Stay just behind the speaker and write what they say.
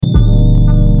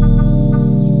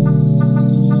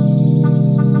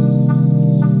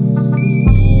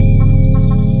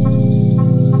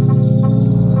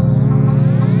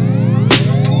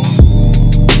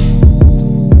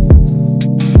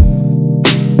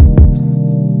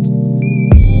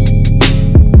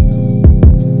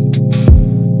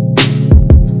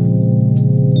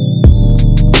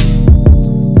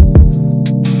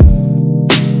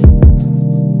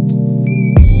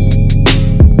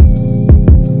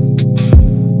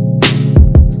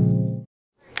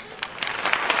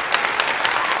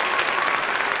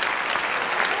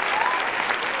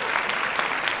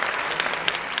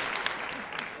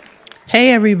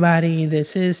Everybody.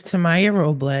 This is Tamiya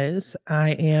Robles.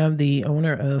 I am the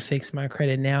owner of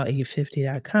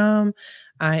FixMyCreditNow850.com.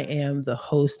 I am the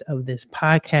host of this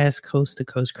podcast, Coast to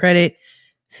Coast Credit.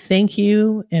 Thank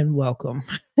you and welcome.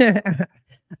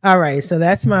 All right, so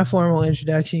that's my formal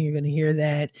introduction. You're going to hear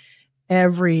that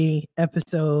every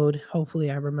episode.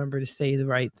 Hopefully, I remember to say the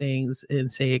right things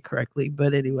and say it correctly.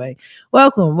 But anyway,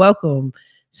 welcome.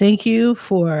 Thank you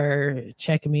for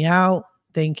checking me out.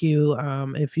 Thank you.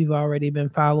 If you've already been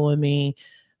following me,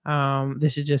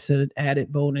 this is just an added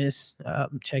bonus.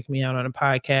 Check me out on a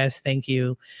podcast. Thank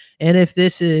you. And if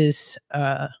this is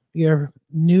you're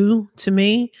new to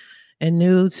me and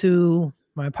new to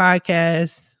my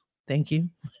podcast, thank you.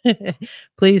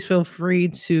 Please feel free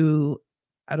to,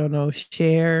 I don't know,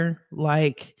 share,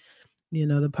 like,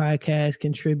 the podcast,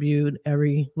 contribute.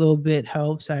 Every little bit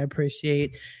helps. I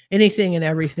appreciate anything and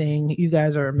everything. You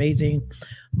guys are amazing.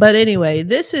 But anyway,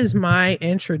 this is my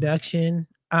introduction.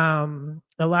 A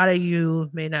lot of you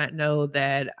may not know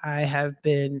that I have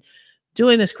been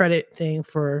doing this credit thing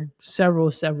for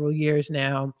several years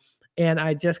now. And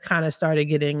I just kind of started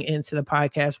getting into the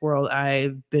podcast world.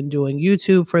 I've been doing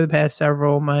YouTube for the past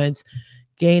several months,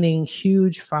 gaining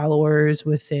huge followers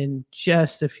within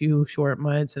just a few short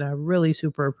months. And I really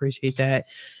super appreciate that.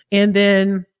 And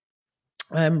then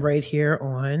I'm right here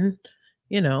on,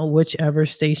 whichever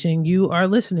station you are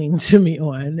listening to me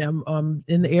on. I'm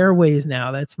in the airways now.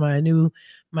 That's my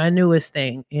newest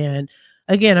thing. And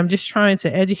again, I'm just trying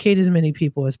to educate as many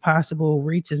people as possible,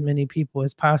 reach as many people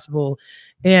as possible.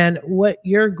 And what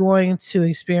you're going to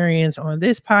experience on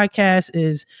this podcast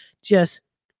is just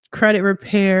credit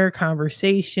repair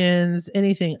conversations,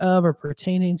 anything of or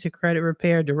pertaining to credit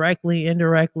repair, directly,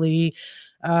 indirectly,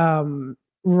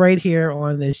 right here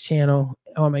on this channel,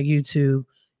 on my YouTube,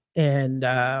 and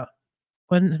on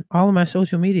all of my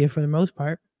social media for the most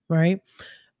part, right?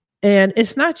 And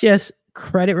it's not just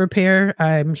credit repair.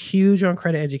 I'm huge on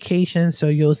credit education, so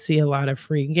you'll see a lot of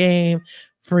free game,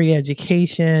 free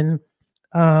education.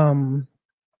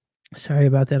 Sorry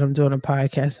about that. I'm doing a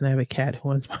podcast and I have a cat who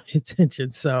wants my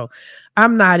attention. So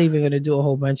I'm not even going to do a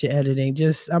whole bunch of editing. I'm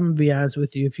going to be honest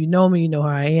with you. If you know me, you know how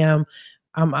I am.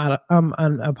 I'm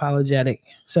unapologetic.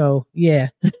 So yeah,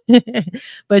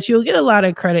 but you'll get a lot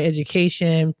of credit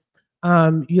education.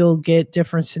 You'll get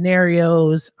different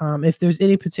scenarios. If there's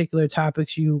any particular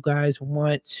topics you guys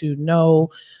want to know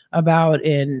about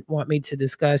and want me to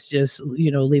discuss, just,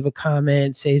 leave a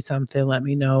comment, say something, let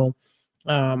me know.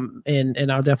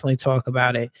 And I'll definitely talk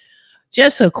about it.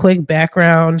 Just a quick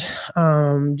background,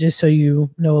 just so you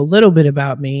know a little bit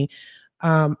about me.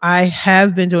 I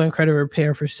have been doing credit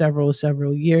repair for several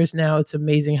years now. It's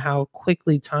amazing how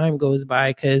quickly time goes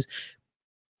by, because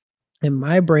in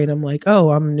my brain, I'm like,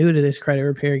 oh, I'm new to this credit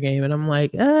repair game. And I'm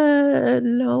like,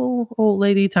 no, old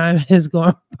lady, time has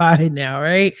gone by now,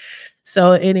 right?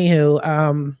 So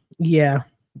anywho, yeah,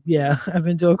 I've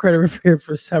been doing credit repair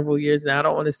for several years now. I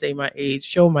don't want to say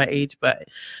show my age, but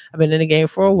I've been in the game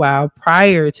for a while.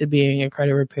 Prior to being a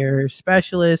credit repair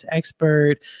specialist,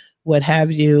 expert, what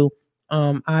have you,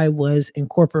 I was in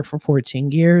corporate for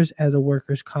 14 years as a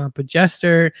workers' comp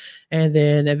adjuster, and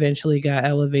then eventually got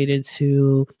elevated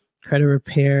to credit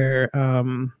repair.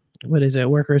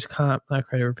 Workers' comp, not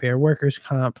credit repair, workers'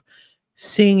 comp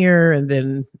senior, and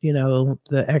then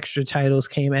the extra titles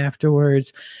came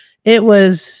afterwards. It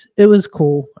was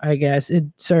cool, I guess. It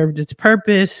served its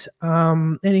purpose.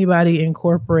 Anybody in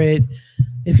corporate,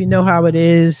 if you know how it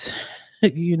is,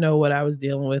 you know what I was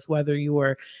dealing with, whether you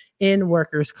were in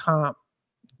workers' comp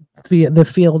the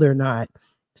field or not.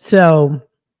 So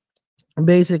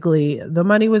basically, the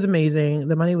money was amazing.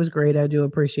 The money was great. I do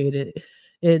appreciate it.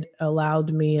 It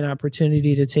allowed me an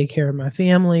opportunity to take care of my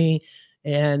family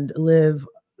and live,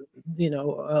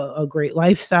 a great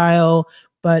lifestyle.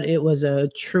 But it was a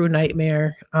true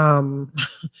nightmare.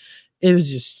 It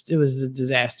was a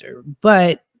disaster,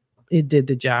 but it did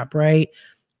the job, right?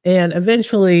 And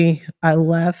eventually I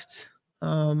left.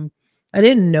 I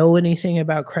didn't know anything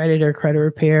about credit or credit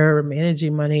repair or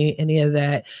managing money, any of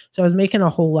that. So I was making a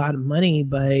whole lot of money,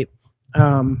 but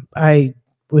I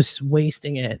was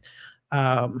wasting it.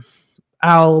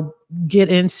 I'll get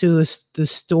into the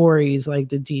stories, like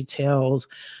the details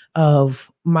of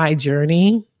my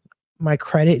journey, my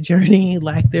credit journey,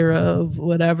 lack thereof,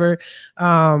 whatever,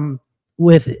 in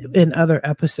other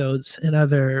episodes, in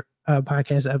other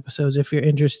podcast episodes, if you're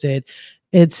interested.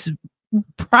 It's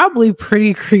probably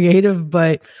pretty creative,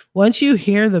 but once you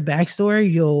hear the backstory,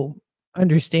 you'll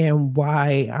understand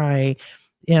why I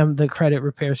am the credit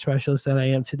repair specialist that I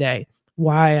am today,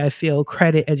 why I feel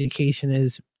credit education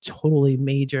is totally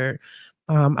major.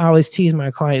 I always tease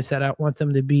my clients that I want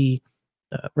them to be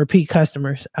repeat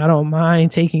customers. I don't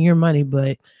mind taking your money,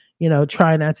 but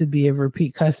try not to be a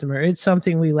repeat customer. It's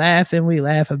something we laugh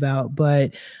about,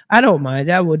 but I don't mind.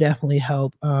 That will definitely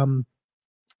help.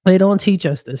 They don't teach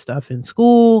us this stuff in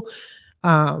school.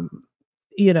 um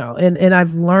and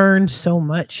I've learned so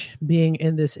much being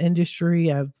in this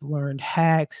industry. I've learned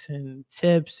hacks and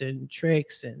tips and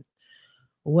tricks and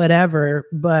whatever,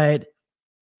 but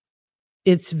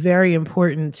it's very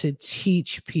important to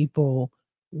teach people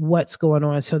what's going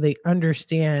on so they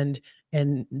understand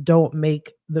and don't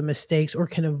make the mistakes or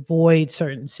can avoid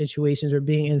certain situations or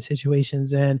being in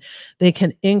situations, and they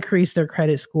can increase their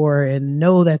credit score and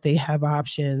know that they have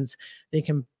options. They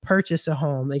can purchase a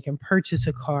home, they can purchase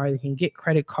a car, they can get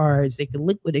credit cards, they can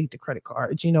liquidate the credit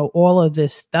cards, all of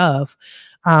this stuff.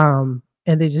 And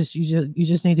you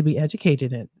just need to be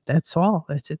educated in. That's all.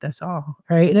 That's it. That's all.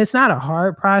 Right. And it's not a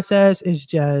hard process. It's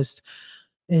just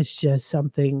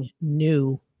something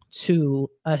new to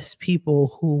us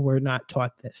people who were not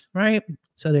taught this, right?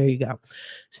 So there you go.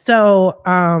 So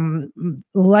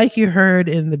like you heard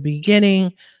in the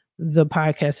beginning, the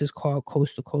podcast is called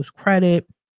Coast to Coast Credit.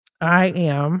 I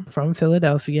am from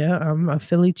Philadelphia. I'm a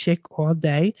Philly chick all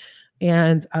day,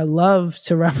 and I love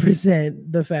to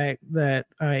represent the fact that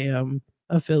I am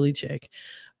a Philly chick.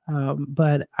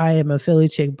 But I am a Philly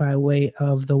chick by way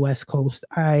of the West Coast.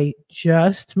 I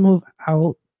just moved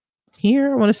out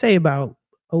here, I want to say about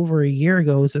over a year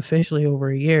ago. It's officially over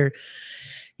a year.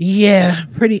 Yeah,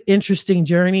 pretty interesting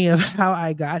journey of how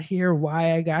I got here,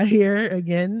 why I got here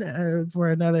again, for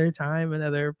another time,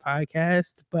 another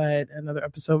podcast, but another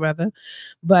episode rather.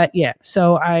 But yeah,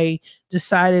 so I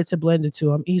decided to blend the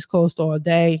two. I'm East Coast all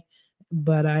day,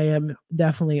 but I am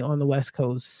definitely on the West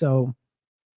Coast. So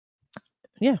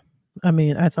yeah, I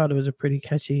mean, I thought it was a pretty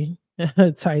catchy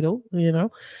title.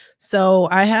 So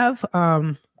I have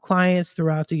clients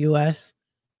throughout the US.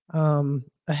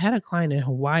 I had a client in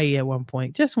Hawaii at one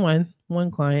point, just one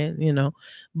client,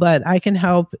 but I can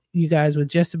help you guys with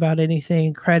just about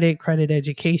anything: credit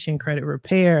education, credit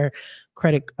repair,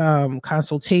 credit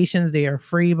consultations. They are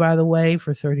free, by the way,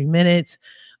 for 30 minutes.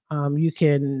 You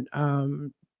can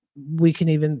we can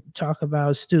even talk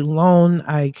about student loan.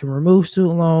 I can remove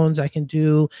student loans. I can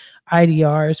do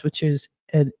IDRs, which is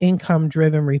an income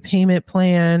driven repayment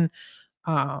plan.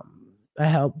 I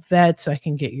help vets. I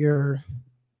can get your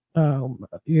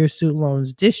student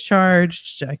loans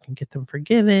discharged. I can get them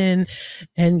forgiven.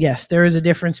 And yes, there is a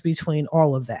difference between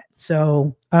all of that.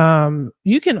 So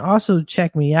you can also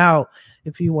check me out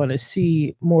if you want to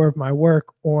see more of my work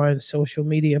on social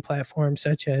media platforms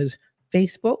such as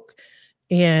Facebook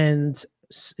and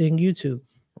in YouTube,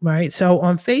 right? So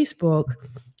on Facebook,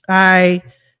 I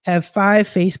have 5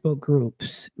 Facebook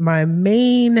groups. My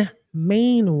main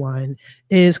one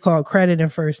is called Credit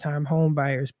and First Time Home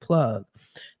Buyers Plug.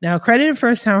 Now, Credit and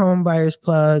First Time Home Buyers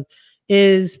Plug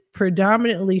is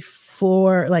predominantly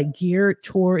for geared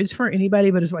toward, it's for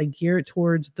anybody, but it's geared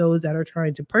towards those that are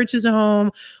trying to purchase a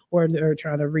home or they're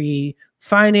trying to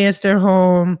refinance their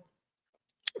home,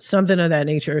 something of that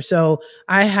nature. So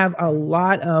I have a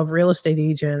lot of real estate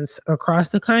agents across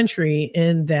the country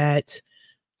in that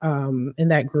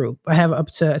group. I have up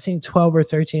to, I think, 12 or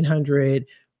 1300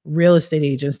 real estate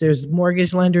agents. There's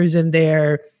mortgage lenders in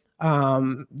there.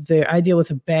 I deal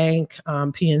with a bank,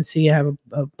 PNC. I have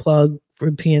a plug for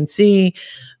PNC.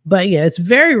 But yeah, it's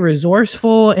very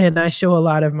resourceful, and I show a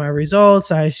lot of my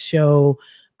results. I show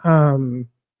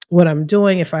what I'm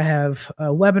doing. If I have a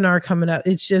webinar coming up,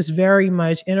 it's just very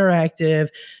much interactive.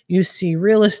 You see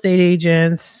real estate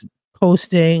agents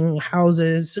posting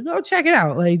houses. So go check it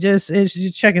out. Just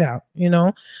check it out.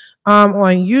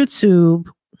 On YouTube,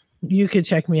 you could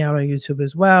check me out on YouTube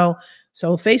as well.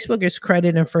 So Facebook is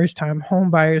Credit and First Time Home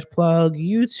Buyers Plug.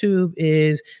 YouTube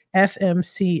is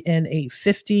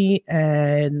FMCN850,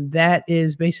 and that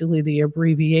is basically the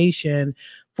abbreviation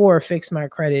for Fix My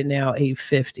Credit Now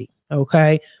 850.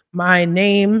 Okay. My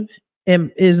name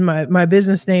is my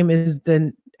business name is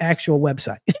the actual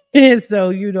website. So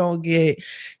you don't get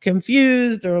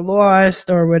confused or lost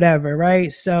or whatever,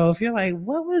 right? So if you're like,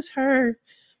 what was her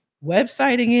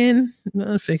website again?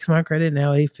 Fix My Credit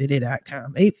Now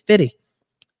 850.com.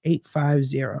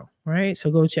 850, right? So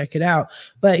go check it out.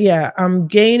 But yeah, I'm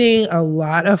gaining a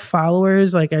lot of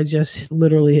followers. I just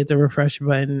literally hit the refresh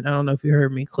button. I don't know if you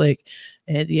heard me click.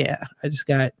 And yeah, I just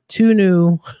got 2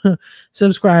 new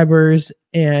subscribers.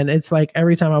 And it's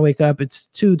every time I wake up, it's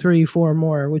 2, 3, 4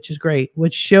 more, which is great,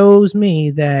 which shows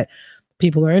me that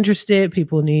people are interested.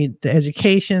 People need the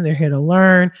education. They're here to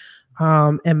learn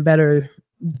and better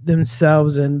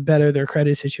themselves and better their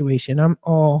credit situation. I'm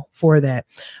all for that.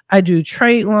 I do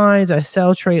trade lines. I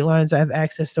sell trade lines. I have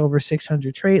access to over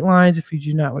 600 trade lines. If you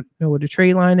do not know what a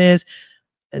trade line is,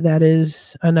 that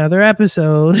is another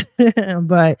episode.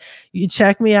 But you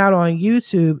check me out on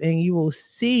YouTube and you will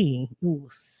see.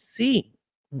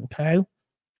 Okay.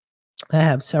 I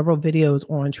have several videos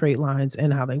on trade lines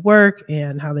and how they work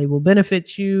and how they will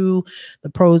benefit you, the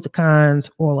pros, the cons,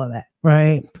 all of that,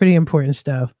 right? Pretty important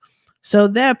stuff. So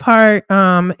that part,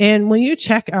 and when you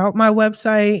check out my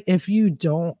website, if you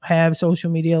don't have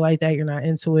social media like that, you're not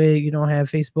into it, you don't have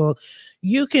Facebook,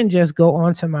 you can just go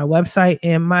onto my website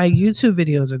and my YouTube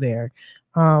videos are there.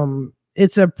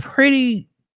 It's a pretty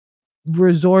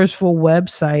resourceful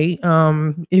website.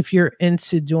 If you're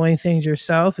into doing things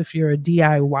yourself, if you're a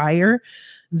DIYer,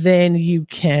 then you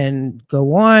can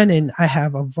go on, and I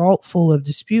have a vault full of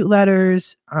dispute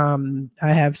letters. I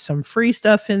have some free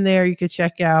stuff in there you could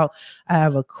check out. I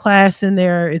have a class in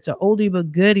there. It's an oldie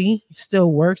but goodie. It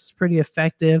still works, pretty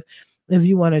effective if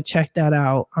you want to check that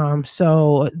out.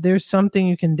 So there's something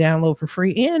you can download for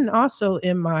free. And also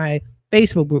in my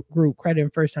Facebook group, Credit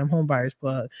and First Time Homebuyers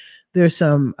Club, there's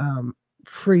some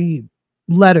free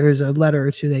letters, a letter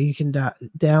or two that you can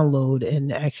download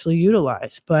and actually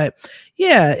utilize. But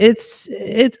yeah, it's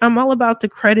I'm all about the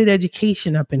credit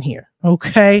education up in here.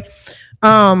 Okay.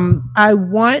 I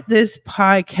want this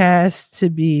podcast to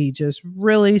be just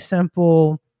really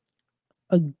simple,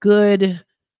 a good,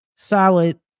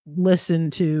 solid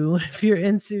listen to if you're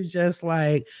into just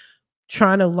like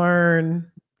trying to learn,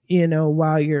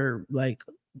 while you're like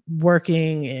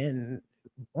working and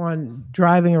on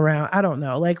driving around. I don't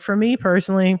know. Like for me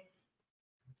personally,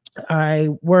 I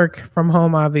work from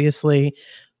home, obviously,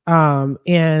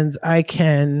 and I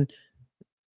can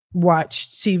watch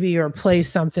TV or play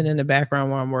something in the background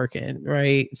while I'm working,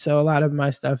 right? So a lot of my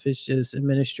stuff is just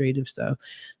administrative stuff.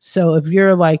 So if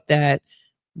you're like that,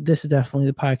 this is definitely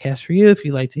the podcast for you. If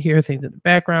you like to hear things in the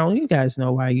background, you guys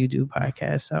know why you do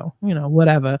podcasts. So,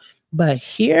 whatever. But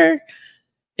here,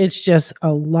 it's just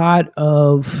a lot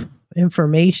of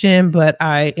information, but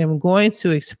I am going to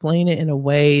explain it in a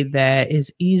way that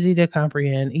is easy to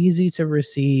comprehend, easy to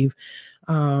receive.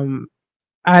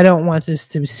 I don't want this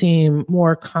to seem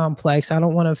more complex. I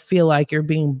don't want to feel like you're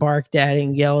being barked at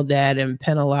and yelled at and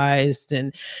penalized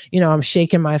and, I'm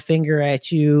shaking my finger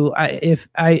at you.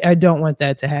 I don't want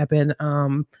that to happen.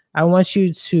 I want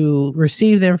you to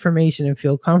receive the information and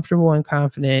feel comfortable and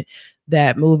confident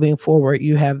that moving forward,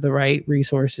 you have the right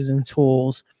resources and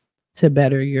tools to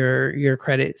better your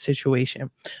credit situation.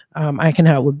 I can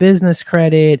help with business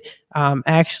credit.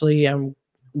 Actually, I'm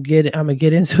gonna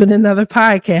get into it in another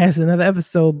podcast, another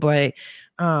episode, but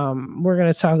we're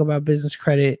gonna talk about business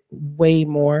credit way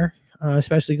more,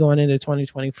 especially going into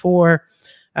 2024.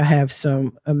 I have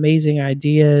some amazing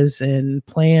ideas and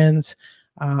plans.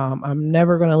 I'm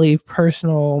never gonna leave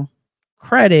personal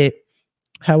credit.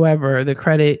 However, the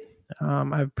credit,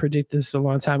 I predicted this a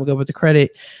long time ago, but the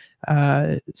credit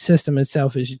system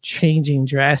itself is changing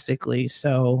drastically.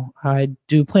 So I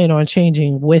do plan on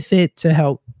changing with it to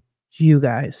help you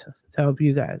guys. All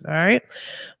right.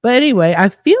 But anyway, I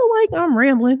feel like I'm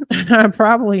rambling. I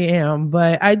probably am,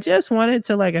 but I just wanted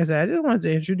to, like I said, I just wanted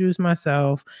to introduce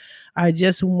myself. I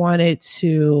just wanted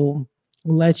to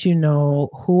let you know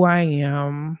who I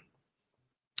am,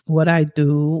 what I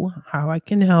do, how I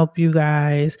can help you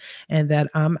guys, and that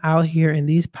I'm out here in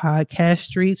these podcast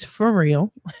streets for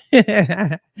real.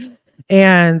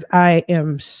 And I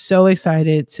am so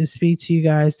excited to speak to you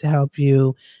guys, to help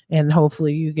you. And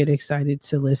hopefully you get excited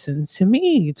to listen to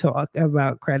me talk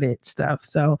about credit stuff.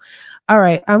 So, all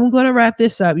right, I'm going to wrap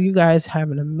this up. You guys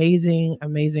have an amazing,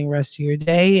 amazing rest of your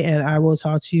day. And I will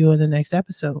talk to you in the next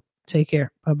episode. Take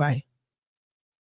care. Bye-bye.